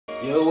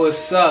Yo,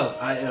 what's up?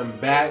 I am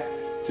back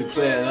to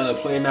play another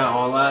PlayNow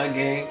online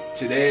game.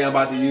 Today I'm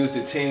about to use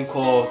the team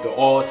called the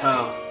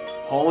all-time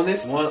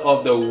Hornets, one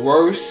of the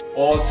worst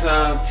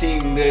all-time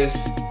team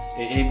lists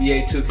in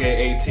NBA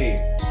 2K18.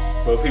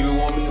 But people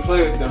want me to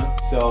play with them,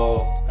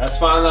 so let's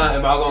find out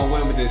if I'm gonna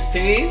win with this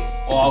team,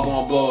 or I'm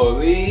gonna blow a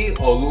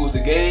lead, or lose the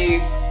game,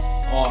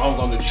 or I'm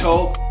gonna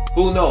choke.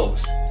 Who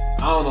knows? I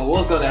don't know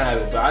what's gonna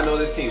happen, but I know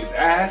this team is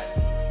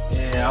ass,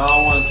 and I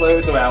don't want to play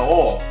with them at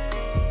all.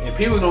 And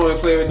people don't want to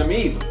play with them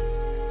either.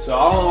 So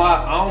I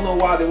don't know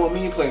why they want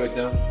me to play with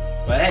them.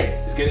 But hey,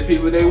 let's get the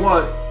people they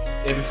want.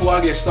 And before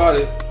I get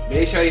started,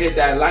 make sure you hit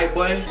that like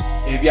button.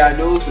 And if y'all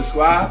new,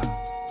 subscribe.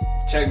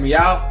 Check me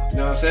out. You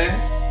know what I'm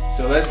saying?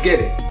 So let's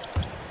get it.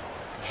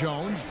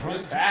 Jones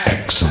Good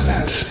pass.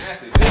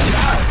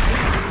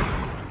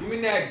 Give me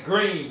that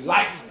green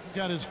light.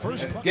 Got his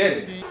first. Let's get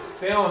it.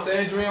 Stay on,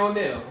 stay injury on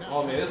them.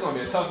 Oh man, this is gonna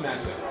be a tough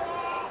matchup.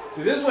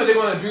 So this one they're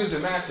gonna abuse the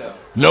matchup.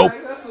 Nope.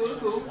 Right, that's cool, that's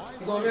cool.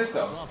 You're gonna miss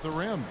though. Off the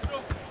rim.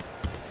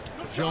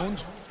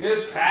 Jones.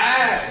 Good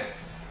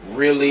pass.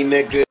 Really,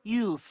 nigga?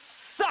 You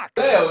suck.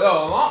 Yo,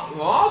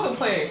 Alonzo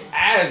playing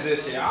ass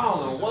this year. I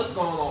don't know what's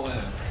going on with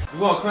him.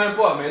 We're gonna clamp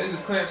up, man. This is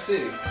Clamp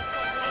City.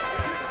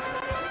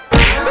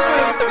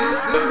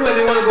 This is when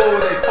they want to go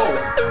with their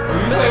post. When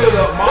you play with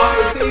a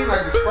monster team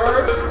like the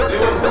Spurs, they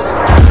want to go with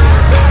their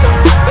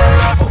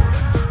post.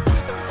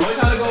 When you're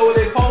trying to go with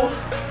their post,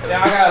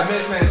 yeah, I got a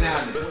mismatch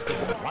down there.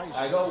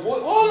 I go,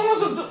 what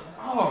Alonzo do?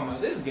 Oh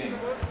man, this game.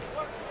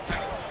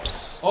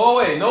 Oh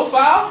wait, no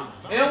foul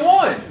and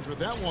one. With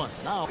that one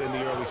now in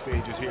the early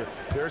stages here,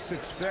 their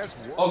success.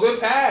 Oh, good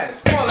pass.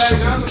 Come on, Larry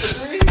Johnson for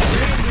three.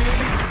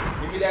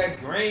 Green. Give me that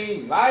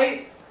green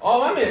light.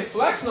 Oh, I mean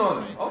flexing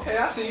on him. Okay,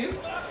 I see you.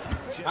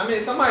 I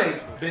mean, somebody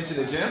been to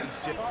the gym.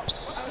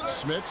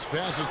 Smith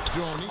passes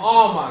Johnny.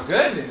 Oh my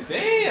goodness,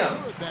 damn.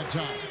 That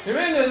time.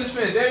 Jermaine just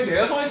finished every day.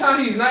 That's the only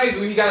time he's nice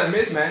when he got a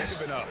mismatch.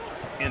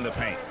 In the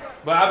paint.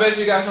 But I bet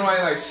you got somebody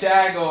like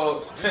Shaq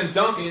or Tim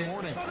Duncan,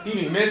 he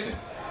be missing.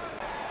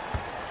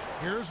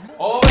 Here's more.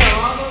 Oh, man,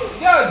 Alonzo,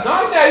 you gotta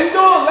dunk that. You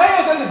doing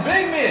layups as a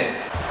big man.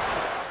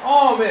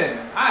 Oh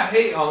man, I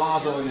hate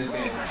Alonzo in this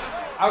game.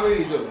 I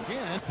really do.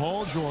 Again,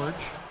 Paul George.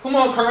 Come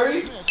on, Curry.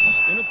 In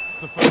at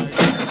the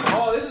 5.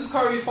 Oh, this is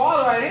Curry's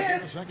father right here.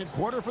 The second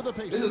quarter for the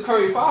Pacers. This is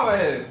Curry's father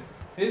right here.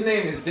 His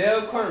name is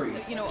Dale Curry.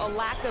 You know, a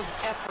lack of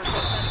effort.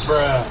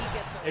 Bruh.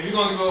 If you're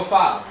gonna give him a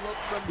foul,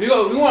 we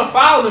want to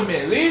foul the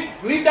man.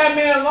 Leave that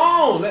man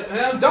alone. Let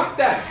him dunk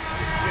that.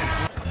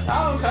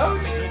 Foul him, Curry.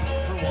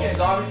 Yeah,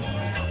 Garvey.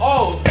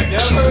 Oh,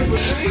 Dale Curry for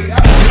three.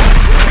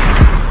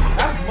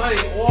 That's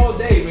money all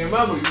day, man.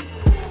 Remember,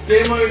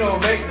 scared money don't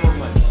make no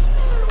money.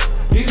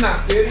 He's not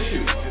scared to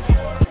shoot.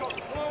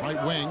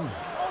 Right wing.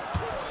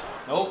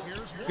 Nope.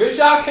 Good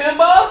shot,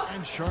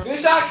 Kemba. Good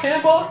shot,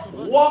 Kemba.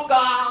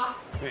 Walker.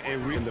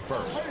 And reading the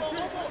first.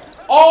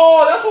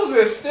 Oh, that's supposed to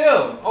be a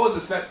steal. Oh, it's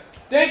a snap.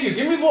 Thank you.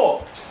 Give me the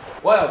ball.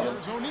 Whatever.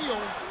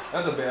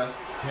 That's a bail.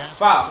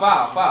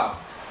 Foul.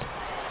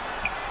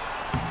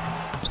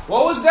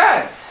 What was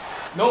that?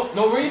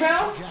 No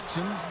rebound?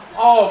 Jackson.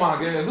 Oh my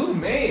goodness. Who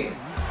made?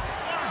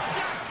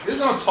 This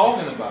is what I'm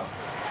talking about.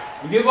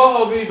 We give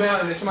all a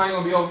rebound and then somebody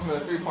gonna be open from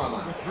the 3-point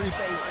line.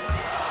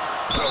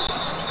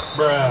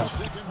 Bruh.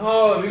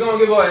 Oh, we gonna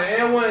give all an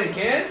and one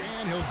again?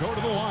 And he'll go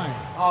to the line.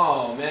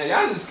 Oh man,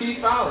 y'all just keep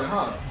fouling,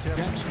 huh?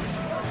 Jackson.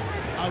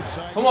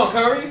 Outside. Come on,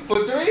 Curry,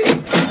 for three.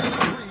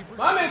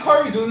 My man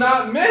Curry do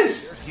not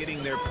miss.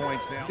 Getting their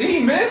points down. Did he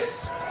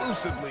miss?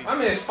 Exclusively. I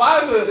mean, it's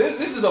five.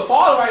 This is the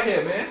father right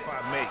here, man.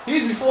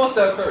 He's before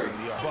Steph Curry.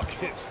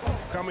 Buckets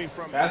coming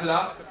from. Pass it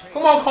out.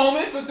 Come on,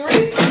 Coleman for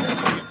three.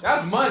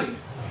 That's money.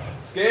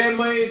 Scared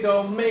money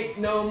don't make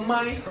no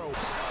money.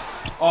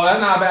 Oh, that's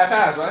not a bad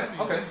pass, right?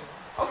 Okay.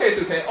 Okay,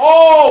 2K.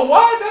 Oh,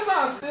 what? That's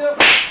not a steal.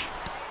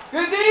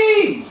 Good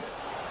D.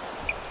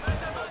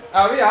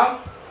 Are we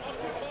out?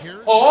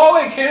 Oh, all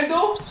the way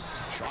Kendall.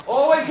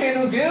 All the way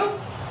Kendall Gill.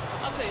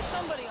 I'll tell you,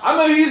 somebody. I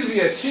know he used to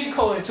be a cheat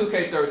code in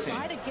 2K13.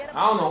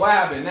 I don't know what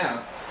happened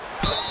now.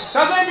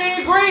 Sounds like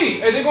being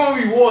greedy. And they're going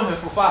to reward him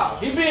for foul.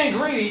 He being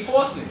greedy, he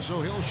forced it.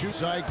 So he'll shoot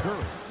side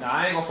Curry. Nah,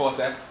 I ain't going to force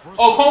that.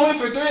 Oh, Coleman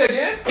for three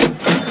again?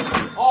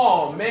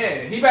 Oh,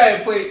 man. He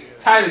better play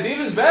tighter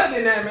defense better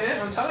than that,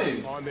 man. I'm telling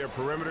you. On their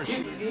perimeter.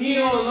 He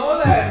don't know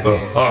that,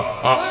 man.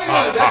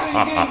 That's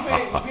what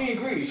you get being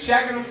greedy.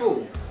 Shaq the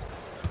fool.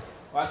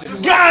 Watch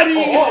it. Got him!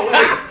 Oh,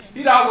 wait.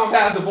 He's not going to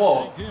pass the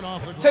ball.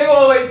 Take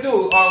all the way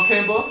through,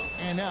 Kemba.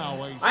 And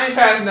now I ain't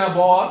passing that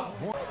ball.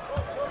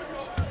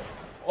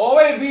 Oh,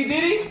 wait, B.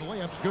 Diddy? the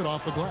layup's good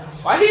off the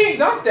glass. Why he ain't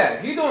dunked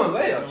that? He doing The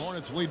layups.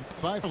 Hornets lead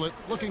by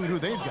looking at who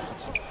they've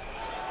got.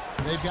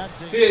 They've got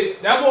See,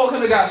 that ball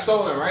could have got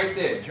stolen right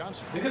there.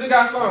 Johnson. It could have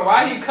got stolen.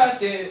 Why he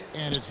cut it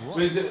And it's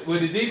with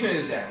the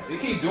defense at? They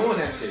keep doing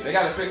that shit. They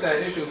got to fix that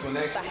issue for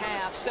next The year.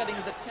 half, setting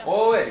the tempo.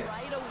 Oh, wait.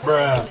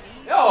 Bruh.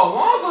 Yo,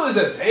 Alonzo is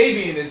a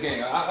baby in this game.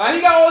 He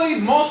got all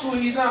these muscles.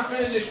 He's not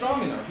finishing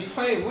strong enough. He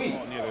playing weak.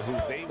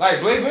 Like,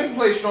 Blake Griffin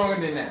plays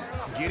stronger than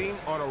that. Getting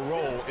on a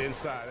roll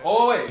inside.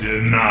 Oh, wait.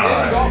 Denied.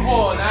 There you go.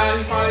 Oh, now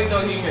he finally know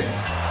he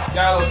missed.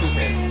 Got a little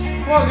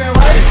 2K. Come on, get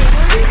right.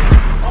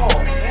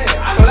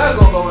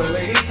 going to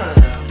make his turn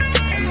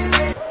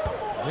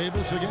now.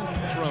 Davis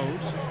again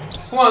throws.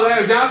 Come on,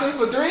 Larry Johnson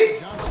for three.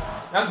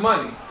 That's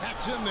money.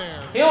 That's in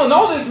there. He don't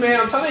know this man.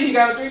 I'm telling you, he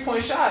got a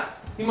 3-point shot.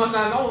 He must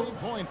not know.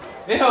 Point.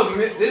 They helped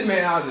this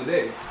man out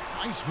today.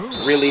 Nice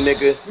move. Really, nigga?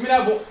 Give me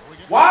that ball.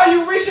 Why are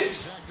you reaching?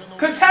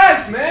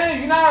 Contest, man.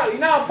 You're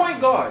not a point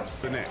guard.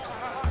 The next.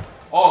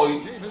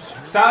 Oh,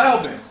 stop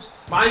helping.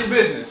 Mind your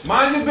business.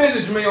 Mind your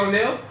business, Jermaine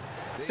O'Neal.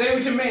 Stay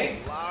with your man.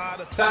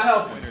 Stop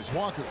helping. There's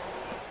Walker.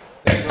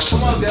 There you go.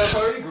 Come on, Del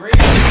Curry. Green.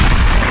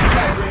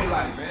 That green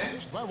light, man.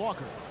 By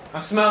Walker.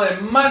 I'm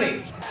smelling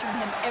money. From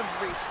him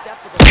every step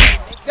of the way.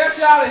 Get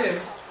you out of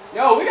here.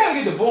 Yo, we gotta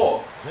get the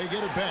ball. They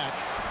get it back.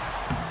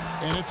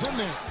 And it's in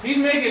there. He's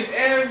making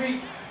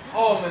every.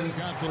 Oh, man.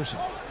 Godperson.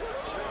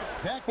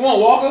 Back. Come on,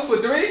 Walker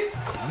for three.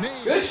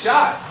 Nailed. Good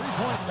shot.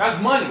 3-point.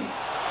 That's money.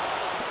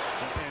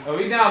 Oh,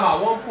 we down by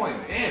 1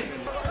 point. Damn it.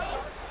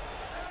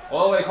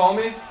 All the way,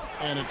 Coleman.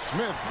 And it's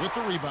Smith with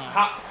the rebound.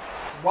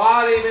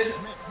 Why they miss?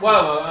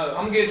 Well,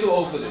 I'm getting too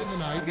old for this.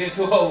 I'm getting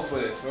too old for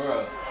this, for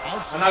real.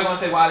 I'm not gonna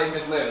say why they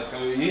miss layers,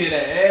 because you hear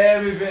that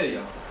every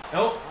video.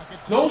 Nope.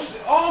 No.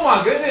 Oh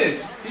my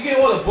goodness. He get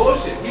all the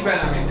bullshit. He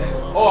better not make that.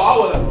 Oh,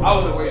 I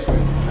would've wasted it.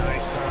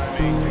 Nice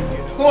timing to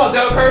get. Come on,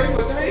 Del Curry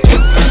for three.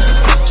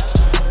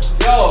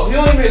 Yo, he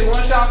only missed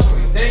one shot for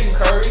me. Thank you,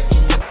 Curry.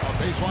 A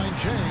baseline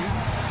change.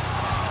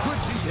 Good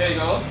team. There you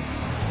go.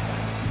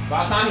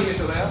 By the time he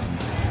missed a layup.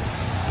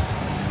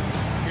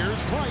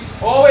 Here's Rice.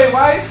 Oh wait,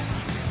 Rice.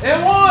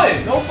 And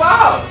one. No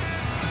foul.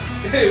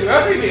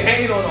 Everybody be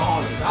hating on the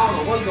Hornets. I don't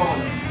know what's going on.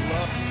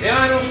 They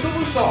ain't no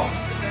superstars.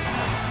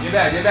 Get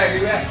back, get back,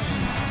 get back.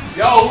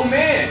 Yo, who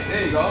man?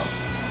 There you go.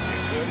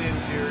 Good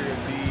interior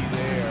D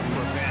there.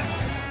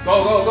 Prevents.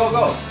 Go, go, go,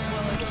 go.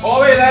 Oh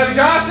wait, Larry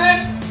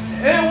Johnson.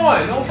 And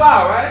one. No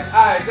foul, right?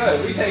 Alright,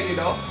 good. We take it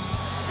though.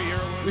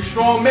 Fearless. We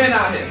strong men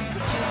out here.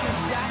 Which is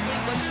exactly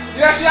what you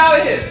Get that shit out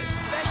of here.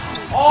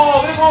 especially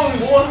Oh, they're going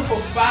to reward him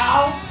for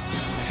foul?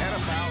 Had a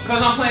foul.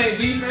 Because I'm playing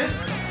defense?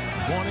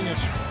 Warning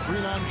is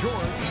green on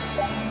George.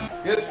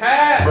 Good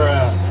pass.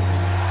 Bruh.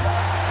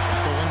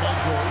 Stolen by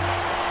George.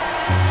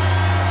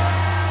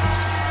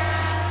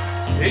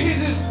 He can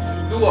just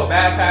do a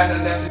bad pass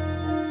at that shit.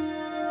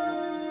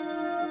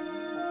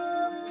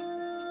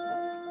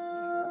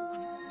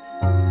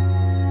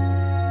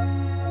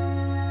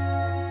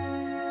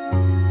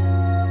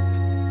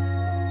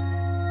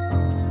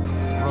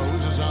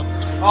 Rose is up.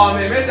 Oh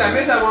man, miss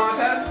that one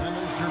test. And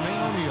there's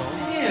Jermaine O'Neal.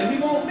 Damn, he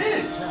won't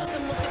miss.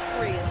 can look at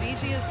three as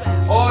easy as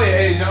that. Oh yeah,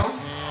 Eddie Jones.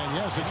 And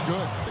yes, it's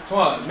good. Come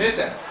on, miss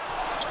that.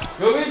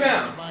 Good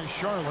rebound. By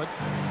Charlotte.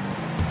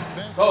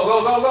 Go,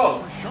 go, go,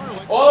 go.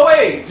 Charlotte. All the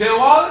way. Jen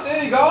Wallace,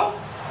 there you go.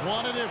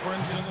 One a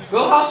difference in this.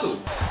 Good hustle.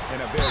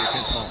 In a very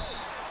tense moment.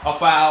 A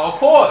foul, of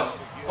course.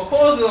 Of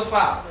course it's a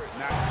foul.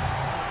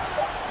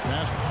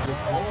 Pass to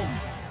Coleman.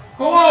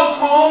 Come on,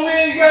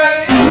 Coleman, you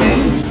got it.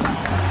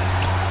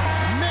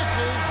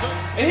 Misses the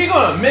And he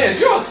gonna miss.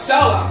 You're a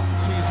sellout.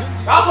 season.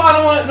 That's why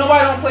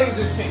nobody don't play with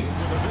this team.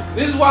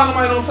 This is why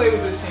nobody don't play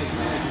with this team,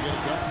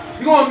 man.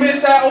 You gonna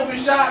miss that open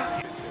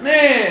shot?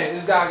 Man,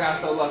 this guy got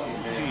so lucky,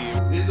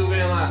 man. This dude been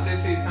in line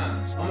 16 times.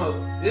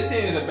 This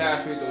team is a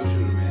bad free throw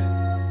shooter,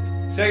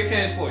 man.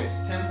 16 points,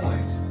 10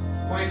 points.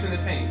 Points in the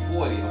paint,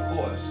 40, of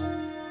course.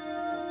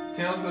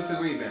 10 offensive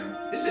rebounds.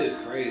 This shit is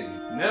crazy.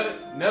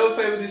 Never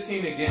play with this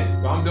team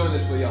again. But I'm doing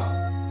this for y'all.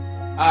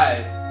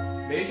 Alright,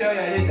 make sure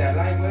y'all hit that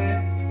like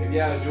button if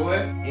y'all enjoy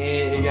it.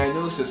 And if y'all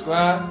new,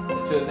 subscribe.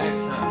 Until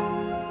next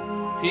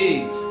time.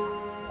 Peace.